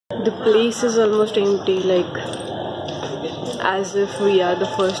The place is almost empty, like as if we are the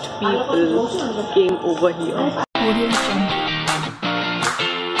first people who came over here.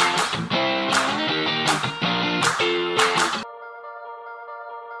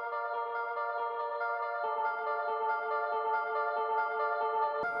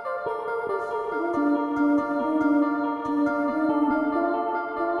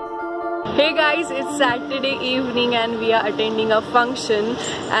 Hey guys, it's Saturday evening and we are attending a function,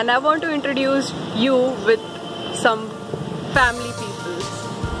 and I want to introduce you with some family people.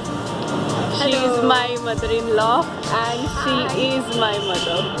 She is my mother-in-law and she is my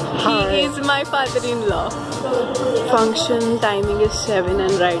mother. He is my father-in-law. Function timing is 7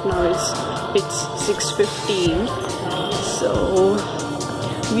 and right now it's 6:15. So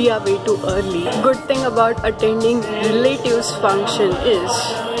we are way too early. Good thing about attending relatives function is,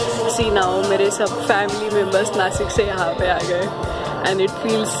 see now मेरे सब family members Nashik से यहाँ पे आ गए and it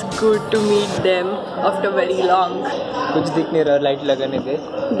feels good to meet them after very long. कुछ दिख नहीं रहा लाइट लगाने पे.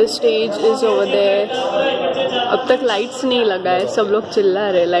 The stage is over there. अब तक lights नहीं लगा है, सब लोग चिल्ला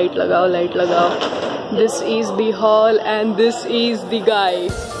रहे लाइट लगाओ लाइट लगाओ. This is the hall and this is the guy.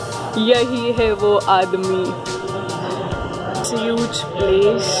 यही है वो आदमी. It's a huge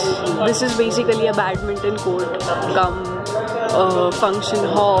place. This is basically a badminton court come function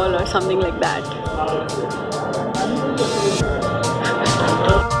hall or something like that.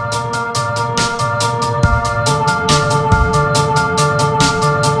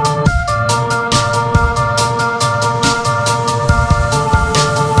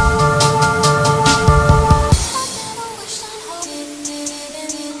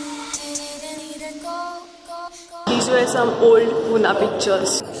 These were some old Pune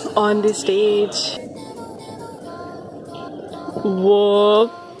pictures on the stage. वो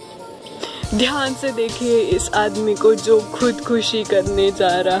ध्यान से देखिए इस आदमी को जो खुदकुशी करने जा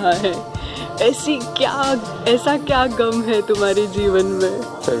रहा है. ऐसा क्या गम है तुम्हारे जीवन में?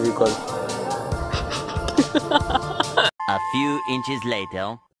 Fevicol. A few inches later.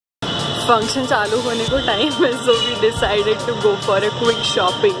 Function चालू होने को टाइम है, so we decided to go for a quick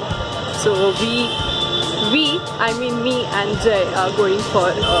shopping. So I mean me and Jay are going for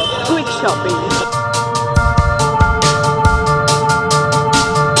a quick shopping.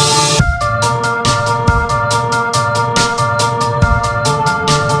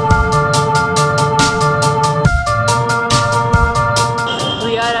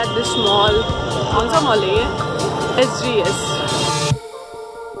 Mall, कौन सा मॉल है ये? SGS.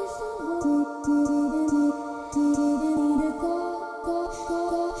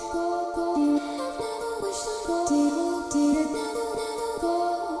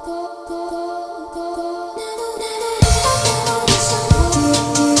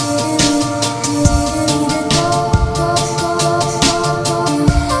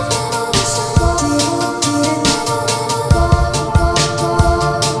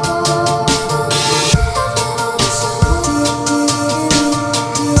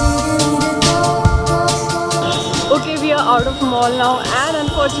 Out of mall now, and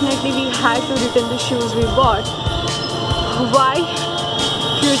unfortunately we had to return the shoes we bought. Why?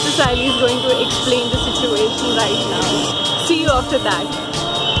 Future Sayali is going to explain the situation right now. See you after that.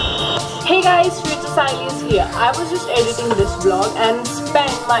 Hey guys, Future Sayali is here. I was just editing this vlog and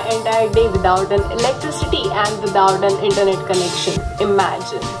spent my entire day without an electricity and without an internet connection.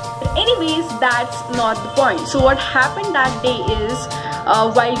 Imagine. Anyways, that's not the point. So what happened that day is,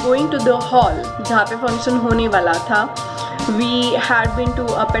 while going to the hall जहाँ पे function होने वाला था, we had been to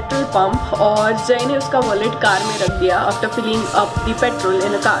a petrol pump और जय ने उसका wallet car में रख दिया after filling up the petrol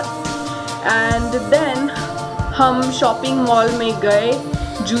in a car. And then हम shopping mall में गए,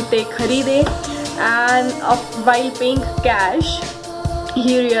 जूते खरीदे, and while paying cash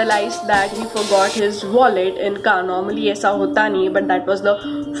he realized that he forgot his wallet in car. Normally ऐसा होता नहीं, but that was the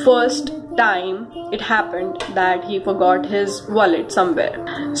first time it happened that he forgot his wallet somewhere.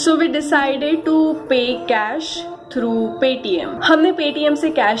 So we decided to pay cash through Paytm. हमने Paytm से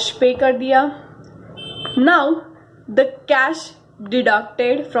cash pay कर दिया. Now the cash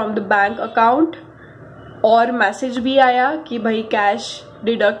deducted from the bank account और message भी आया कि भाई cash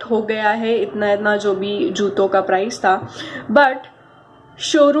deduct हो गया है, इतना इतना जो भी जूतों का प्राइस था. बट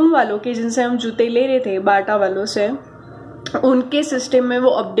शोरूम वालों के जिनसे हम जूते ले रहे थे, बाटा वालों से, उनके सिस्टम में वो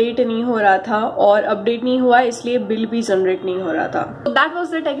अपडेट नहीं हो रहा था, और अपडेट नहीं हुआ इसलिए बिल भी जनरेट नहीं हो रहा था. That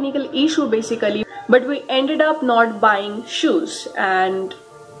was the technical issue basically, but we ended up not buying shoes and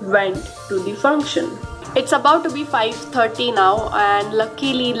went to the function. It's about to be 5:30 now and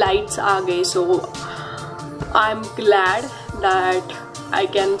luckily lights are gay, so I'm glad that I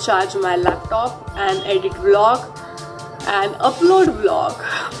can charge my laptop and edit vlog and upload vlog.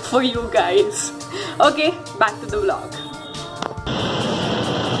 for you guys. Okay, back to the vlog.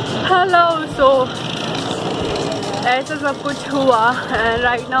 Hello, so ऐसा सब कुछ हुआ and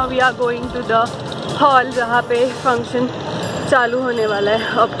right now we are going to the hall जहाँ पे function चालू होने वाला है.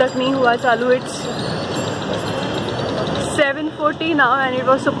 अब तक नहीं हुआ चालू. It's 7:40 now and it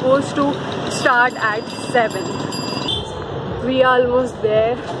was supposed to start at 7. We are almost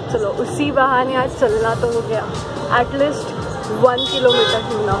there. चलो उसी बहाने आज चलना तो हो गया. At least 1 किलोमीटर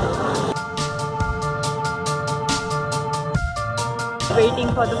क्यों ना होगा. Waiting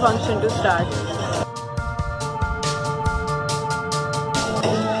for the function to start.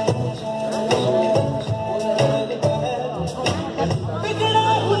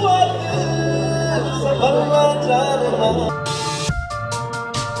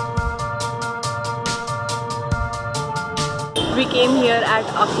 We came here at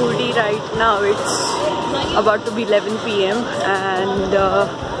Akudi right now. It's about to be 11 PM and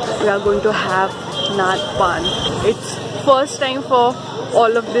we are going to have Naat Pan. It's first time for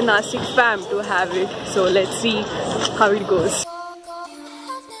all of the Nasik fam to have it. So let's see how it goes.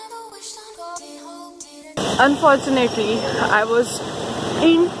 Unfortunately, I was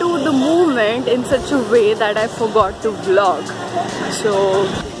into the movement in such a way that I forgot to vlog. So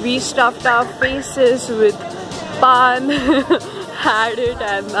we stuffed our faces with pan, had it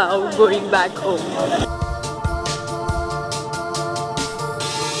and now going back home.